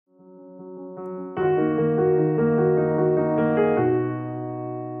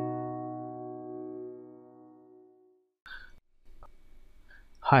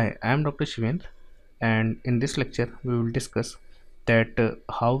Hi, I am Dr. Shivendra, and in this lecture we will discuss that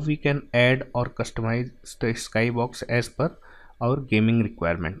how we can add or customize the Skybox as per our gaming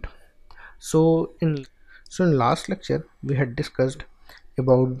requirement. So in last lecture we had discussed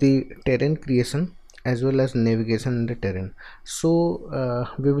about the terrain creation as well as navigation in the terrain.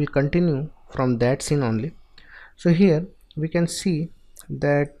 We will continue from that scene only. So here we can see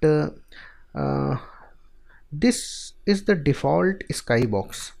that this is the default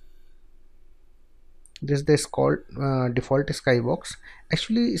Skybox. This is called default Skybox.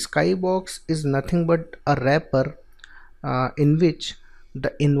 Actually, Skybox is nothing but a wrapper in which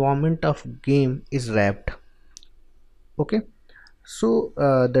the environment of game is wrapped. Okay, so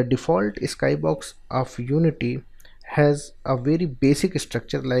the default Skybox of Unity has a very basic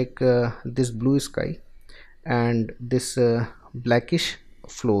structure like this blue sky and this blackish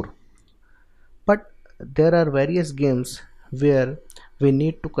floor. But there are various games where we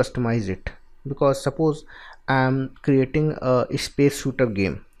need to customize it, because suppose I am creating a space shooter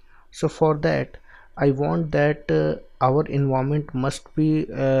game. So for that I want that our environment must be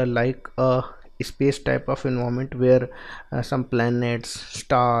like a space type of environment where some planets,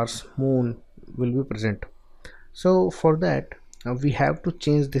 stars, moon will be present. So for that we have to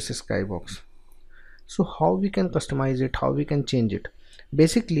change this skybox. So how we can customize it, how we can change it?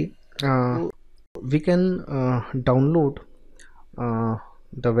 Basically, we can download uh,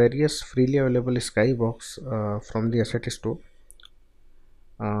 the various freely available skybox from the asset store,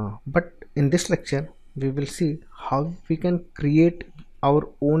 but in this lecture we will see how we can create our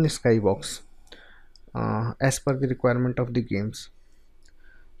own skybox as per the requirement of the games.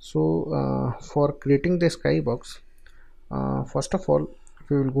 So for creating the skybox, first of all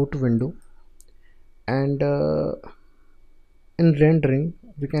we will go to window, and in rendering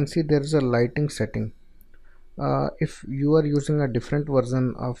we can see there is a lighting setting. If you are using a different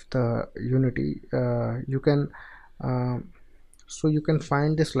version of the Unity, you can uh, you can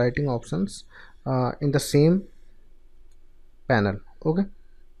find this lighting options in the same panel. Okay,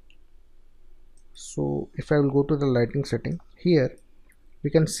 so if I will go to the lighting setting, here we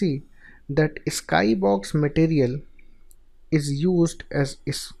can see that skybox material is used as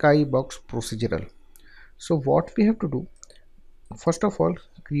skybox procedural. So what we have to do, first of all,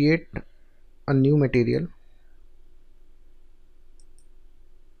 create a new material.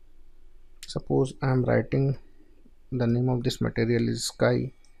 Suppose I am writing the name of this material is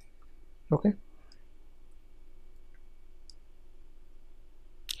sky. Okay,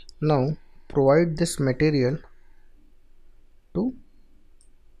 now provide this material to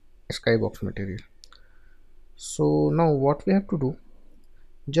skybox material. So now what we have to do,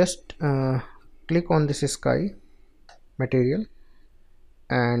 just click on this sky material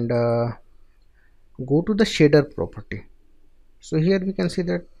and go to the shader property. So here we can see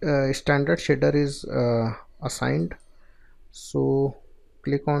that standard shader is assigned. So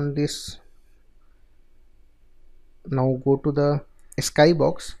click on this. Now go to the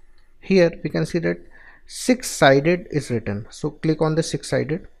skybox. Here we can see that six-sided is written. So click on the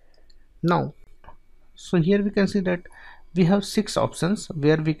six-sided. Now, so here we can see that we have six options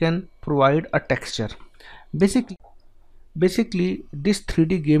where we can provide a texture. Basically this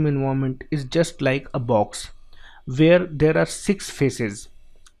 3D game environment is just like a box where there are six faces.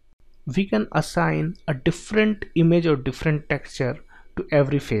 We can assign a different image or different texture to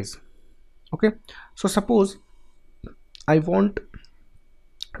every face. Okay, so suppose I want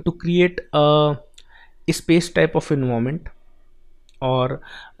to create a space type of environment, or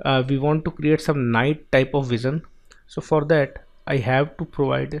we want to create some night type of vision. So for that I have to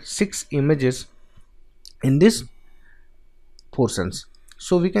provide six images in this portions.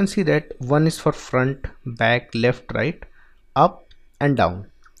 So we can see that one is for front, back, left, right, up and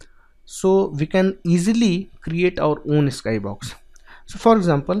down. So we can easily create our own skybox. So for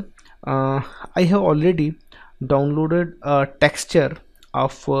example, I have already downloaded a texture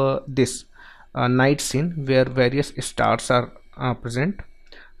of this night scene where various stars are present.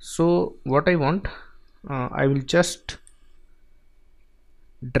 So what I want, I will just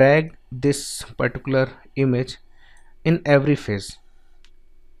drag this particular image in every phase.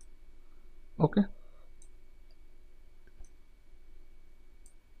 Okay,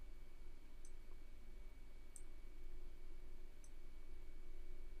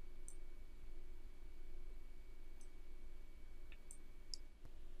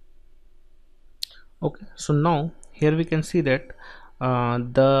 okay, so now here we can see that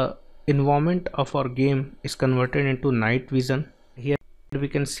the environment of our game is converted into night vision. Here we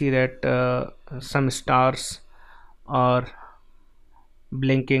can see that some stars are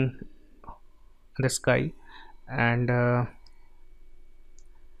blinking in the sky, and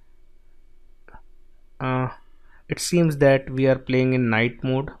uh, it seems that we are playing in night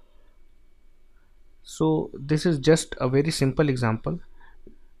mode. So this is just a very simple example.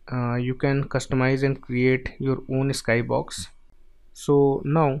 You can customize and create your own skybox. So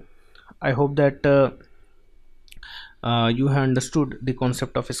now I hope that you have understood the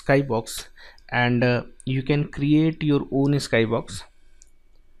concept of skybox, and you can create your own skybox.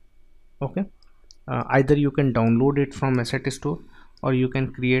 Okay, either you can download it from asset store, or you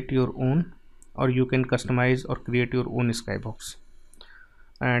can create your own, or you can customize or create your own skybox.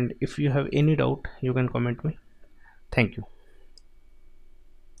 And if you have any doubt, you can comment me. Thank you.